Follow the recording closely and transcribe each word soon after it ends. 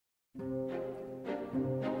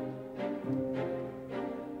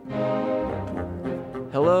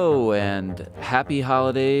and happy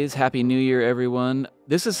holidays, happy New Year, everyone.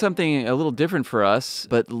 This is something a little different for us,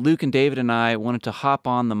 but Luke and David and I wanted to hop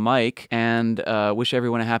on the mic and wish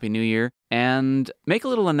everyone a happy New Year and make a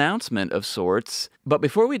little announcement of sorts. But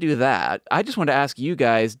before we do that, I just want to ask you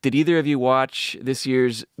guys, did either of you watch this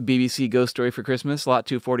year's BBC Ghost Story for Christmas, Lot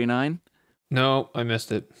 249? No, I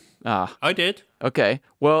missed it. Ah, I did. okay.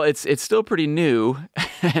 Well, it's still pretty new,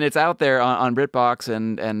 and it's out there on BritBox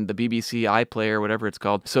and the BBC iPlayer, whatever it's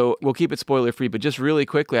called. So we'll keep it spoiler-free, but just really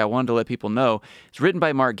quickly, I wanted to let people know, it's written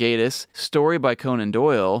by Mark Gatiss, story by Conan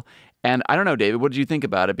Doyle, and I don't know, David, what did you think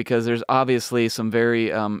about it? Because there's obviously some very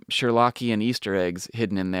Sherlockian Easter eggs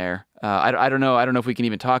hidden in there. I don't know if we can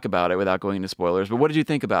even talk about it without going into spoilers, but what did you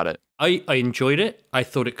think about it? I enjoyed it. I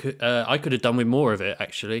thought I could have done with more of it,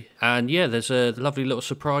 actually. And yeah, there's a lovely little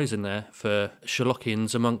surprise in there for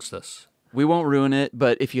Sherlockians amongst us. We won't ruin it,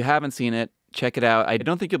 but if you haven't seen it, check it out. I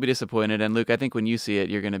don't think you'll be disappointed. And Luke, I think when you see it,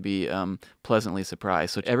 you're going to be pleasantly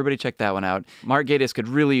surprised. So everybody check that one out. Mark Gatiss could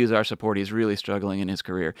really use our support. He's really struggling in his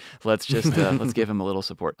career. Let's just let's give him a little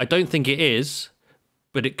support. I don't think it is,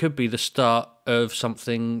 but it could be the start of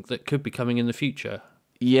something that could be coming in the future.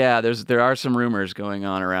 Yeah, there are some rumors going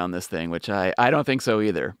on around this thing, which I don't think so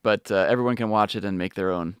either, but everyone can watch it and make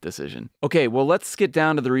their own decision. Okay, well, let's get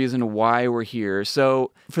down to the reason why we're here.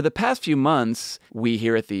 So for the past few months, we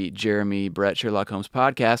here at the Jeremy Brett Sherlock Holmes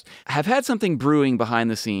podcast have had something brewing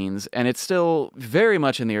behind the scenes, and it's still very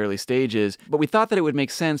much in the early stages, but we thought that it would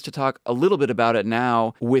make sense to talk a little bit about it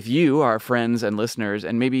now with you, our friends and listeners,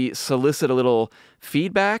 and maybe solicit a little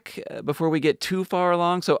feedback before we get too far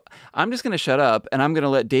along. So I'm just going to shut up, and I'm going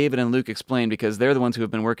to let David and Luke explain because they're the ones who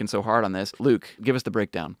have been working so hard on this. Luke, give us the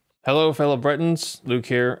breakdown. Hello, fellow Bretons. Luke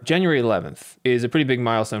here. January 11th is a pretty big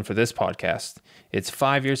milestone for this podcast. It's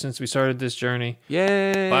 5 years since we started this journey.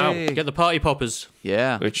 Yay! Wow, get the party poppers.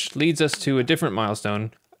 Yeah. Which leads us to a different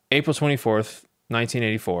milestone, April 24th,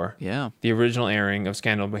 1984. Yeah. The original airing of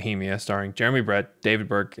Scandal in Bohemia, starring Jeremy Brett, David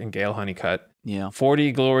Burke, and Gail Honeycutt. Yeah.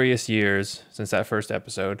 40 glorious years since that first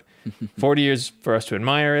episode. 40 years for us to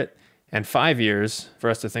admire it, and 5 years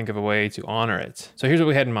for us to think of a way to honor it. So here's what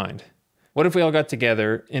we had in mind. What if we all got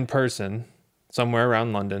together in person somewhere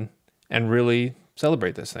around London and really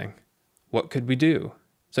celebrate this thing? What could we do?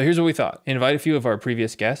 So here's what we thought. Invite a few of our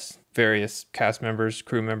previous guests, various cast members,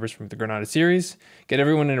 crew members from the Granada series, get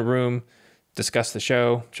everyone in a room, discuss the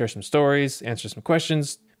show, share some stories, answer some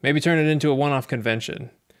questions, maybe turn it into a one-off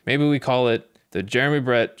convention. Maybe we call it the Jeremy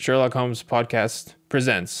Brett Sherlock Holmes podcast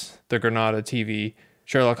presents the Granada TV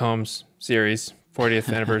Sherlock Holmes series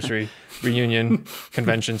 40th anniversary reunion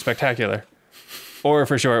convention spectacular. Or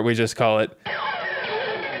for short, we just call it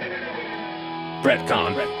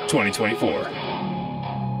BRETTCON 2024.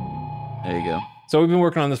 There you go. So we've been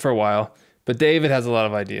working on this for a while, but David has a lot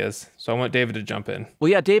of ideas. So I want David to jump in.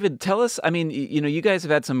 Well, yeah, David, tell us, I mean, you guys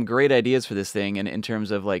have had some great ideas for this thing in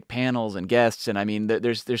terms of like panels and guests. And I mean,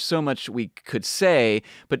 there's so much we could say,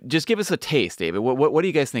 but just give us a taste, David. What are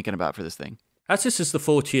you guys thinking about for this thing? As this is the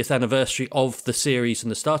 40th anniversary of the series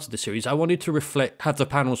and the start of the series, I wanted to have the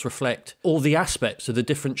panels reflect all the aspects of the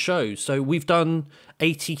different shows. So we've done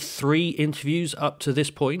 83 interviews up to this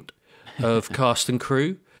point of cast and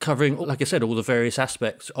crew, covering, like I said, all the various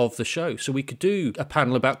aspects of the show. So we could do a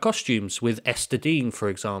panel about costumes with Esther Dean, for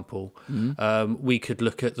example. Mm-hmm. We could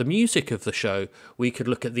look at the music of the show. We could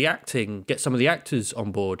look at the acting, get some of the actors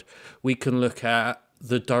on board. We can look at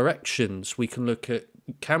the directions. We can look at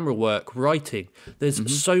camera work, writing.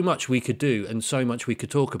 There's so much we could do and so much we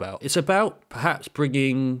could talk about. It's about perhaps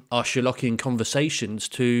bringing our Sherlockian conversations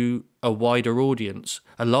to a wider audience,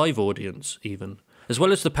 a live audience even. As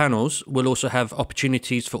well as the panels, we'll also have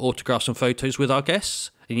opportunities for autographs and photos with our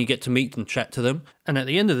guests, and you get to meet and chat to them. And at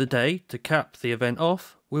the end of the day, to cap the event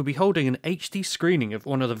off, we'll be holding an HD screening of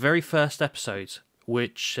one of the very first episodes,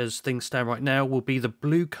 which, as things stand right now, will be the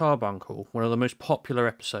Blue Carbuncle, one of the most popular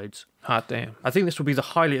episodes. Hot damn. I think this will be the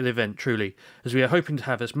highlight of the event, truly, as we are hoping to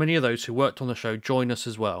have as many of those who worked on the show join us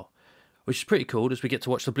as well, which is pretty cool as we get to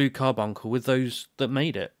watch the Blue Carbuncle with those that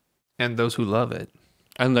made it. And those who love it.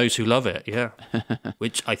 And those who love it, yeah.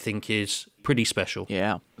 Which I think is pretty special.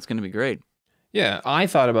 Yeah, it's going to be great. Yeah, I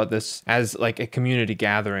thought about this as like a community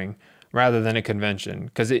gathering rather than a convention,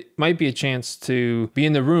 because it might be a chance to be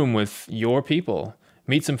in the room with your people,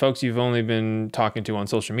 meet some folks you've only been talking to on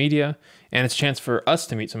social media, and it's a chance for us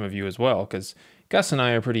to meet some of you as well, because Gus and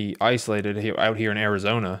I are pretty isolated out here in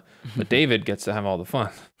Arizona, but David gets to have all the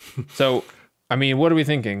fun. So, I mean, what are we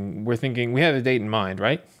thinking? We're thinking, we have a date in mind,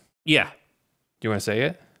 right? Yeah. Do you want to say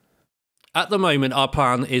it? At the moment, our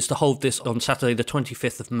plan is to hold this on Saturday, the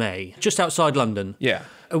 25th of May, just outside London. Yeah.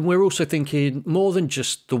 And we're also thinking more than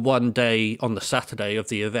just the one day on the Saturday of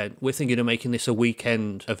the event. We're thinking of making this a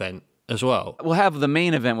weekend event as well. We'll have the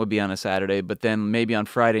main event would be on a Saturday, but then maybe on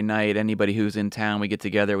Friday night, anybody who's in town, we get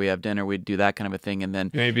together, we have dinner, we do that kind of a thing, and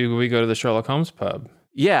then Maybe we go to the Sherlock Holmes pub.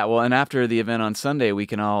 yeah, well, and after the event on Sunday, we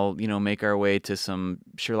can all, make our way to some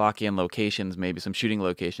Sherlockian locations, maybe some shooting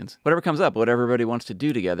locations. Whatever comes up, whatever everybody wants to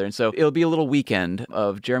do together. And so it'll be a little weekend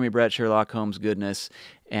of Jeremy Brett, Sherlock Holmes goodness.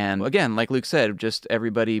 And again, like Luke said, just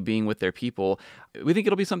everybody being with their people. We think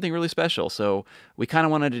it'll be something really special. So we kind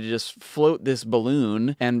of wanted to just float this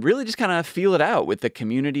balloon and really just kind of feel it out with the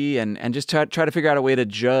community and just try to figure out a way to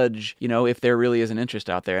judge, if there really is an interest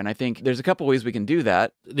out there. And I think there's a couple ways we can do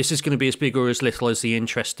that. This is going to be as big or as little as the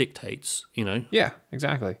interest dictates, Yeah,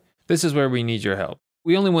 exactly. This is where we need your help.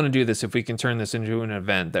 We only want to do this if we can turn this into an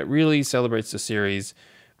event that really celebrates the series,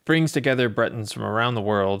 brings together Bretons from around the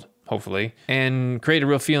world, hopefully, and create a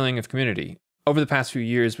real feeling of community. Over the past few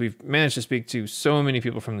years, we've managed to speak to so many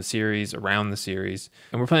people from the series, around the series,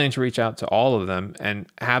 and we're planning to reach out to all of them and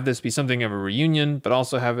have this be something of a reunion, but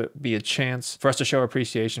also have it be a chance for us to show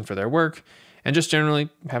appreciation for their work and just generally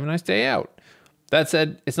have a nice day out. That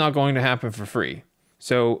said, it's not going to happen for free.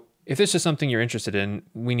 So if this is something you're interested in,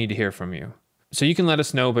 we need to hear from you. So you can let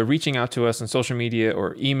us know by reaching out to us on social media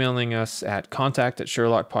or emailing us at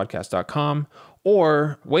contact@sherlockpodcast.com.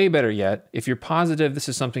 Or, way better yet, if you're positive this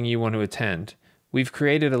is something you want to attend, we've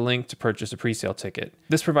created a link to purchase a pre-sale ticket.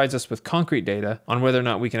 This provides us with concrete data on whether or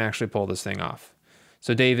not we can actually pull this thing off.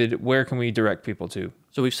 So David, where can we direct people to?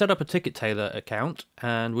 So we've set up a Ticket Tailor account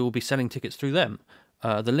and we will be selling tickets through them.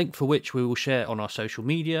 The link for which we will share on our social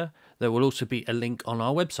media. There will also be a link on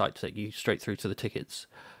our website to take you straight through to the tickets.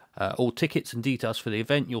 All tickets and details for the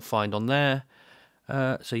event you'll find on there.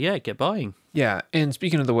 So yeah, get buying. Yeah, and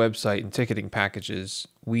speaking of the website and ticketing packages,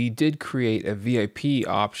 we did create a VIP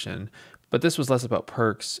option, but this was less about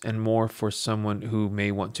perks and more for someone who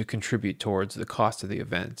may want to contribute towards the cost of the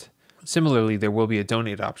event. Similarly, there will be a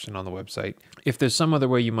donate option on the website. If there's some other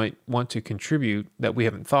way you might want to contribute that we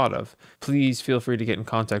haven't thought of, please feel free to get in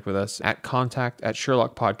contact with us at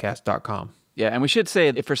contact@sherlockpodcast.com. Yeah, and we should say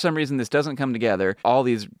if for some reason this doesn't come together, all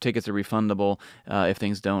these tickets are refundable if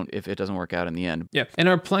it doesn't work out in the end. Yeah, and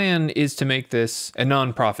our plan is to make this a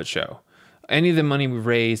non-profit show. Any of the money we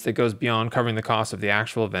raise that goes beyond covering the cost of the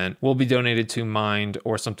actual event will be donated to Mind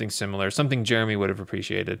or something similar, something Jeremy would have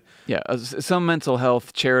appreciated. Yeah, some mental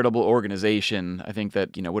health charitable organization, I think that,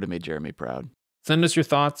 would have made Jeremy proud. Send us your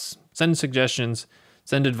thoughts, send suggestions,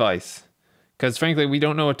 send advice. Because frankly, we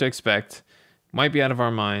don't know what to expect. Might be out of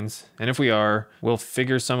our minds, and if we are, we'll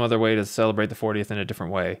figure some other way to celebrate the 40th in a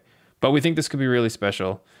different way. But we think this could be really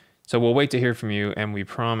special, so we'll wait to hear from you, and we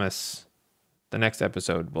promise the next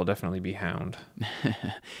episode will definitely be Hound.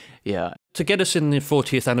 Yeah. To get us in the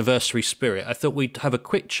 40th anniversary spirit, I thought we'd have a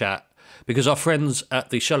quick chat because our friends at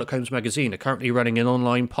the Sherlock Holmes magazine are currently running an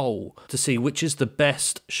online poll to see which is the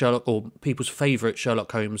best Sherlock or people's favourite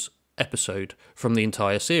Sherlock Holmes episode from the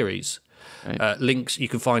entire series. Right. You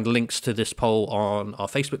can find links to this poll on our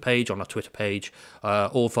Facebook page, on our Twitter page,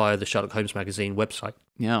 or via the Sherlock Holmes magazine website.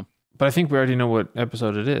 Yeah. But I think we already know what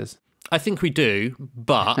episode it is. I think we do,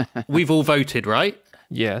 but we've all voted, right?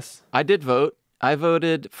 Yes. I did vote. I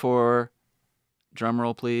voted for,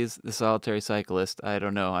 drumroll please, The Solitary Cyclist. I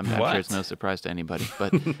don't know. I'm sure it's no surprise to anybody.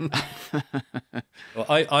 But Well,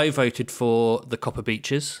 I voted for The Copper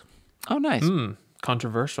Beaches. Oh, nice.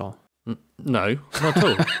 Controversial. No, not at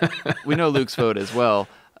all. We know Luke's vote as well.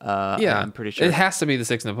 Yeah, I'm pretty sure. It has to be the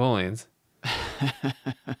Six Napoleons.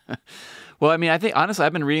 Well, I mean, I think, honestly,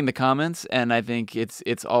 I've been reading the comments, and I think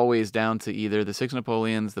it's always down to either the Six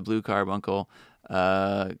Napoleons, the Blue Carbuncle,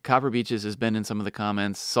 Copper Beaches has been in some of the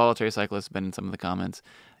comments, Solitary Cyclist has been in some of the comments.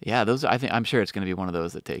 Yeah, I'm sure it's going to be one of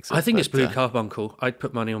those that takes it. I think it's Blue Carbuncle. I'd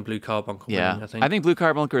put money on Blue Carbuncle. Yeah, I think Blue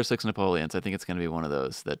Carbuncle or Six Napoleons. I think it's going to be one of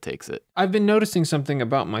those that takes it. I've been noticing something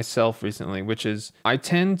about myself recently, which is I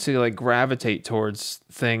tend to gravitate towards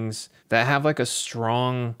things that have a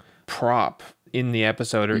strong prop in the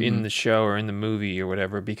episode or in the show or in the movie or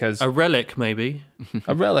whatever, because a relic maybe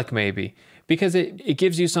because it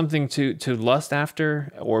gives you something to lust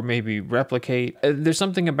after or maybe replicate. There's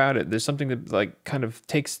something about it. There's something that kind of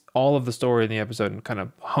takes all of the story in the episode and kind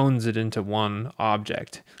of hones it into one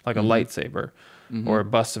object, like a lightsaber or a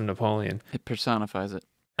bust of Napoleon. It personifies it.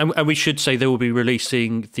 And we should say they will be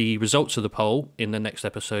releasing the results of the poll in the next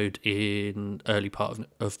episode in early part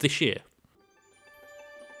of this year.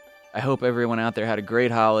 I hope everyone out there had a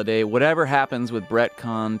great holiday. Whatever happens with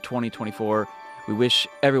BRETTCON 2024, We wish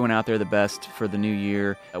everyone out there the best for the new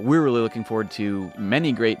year. We're really looking forward to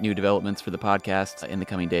many great new developments for the podcast in the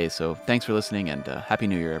coming days. So thanks for listening, and Happy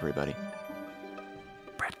New Year, everybody.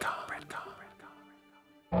 BRETTCON.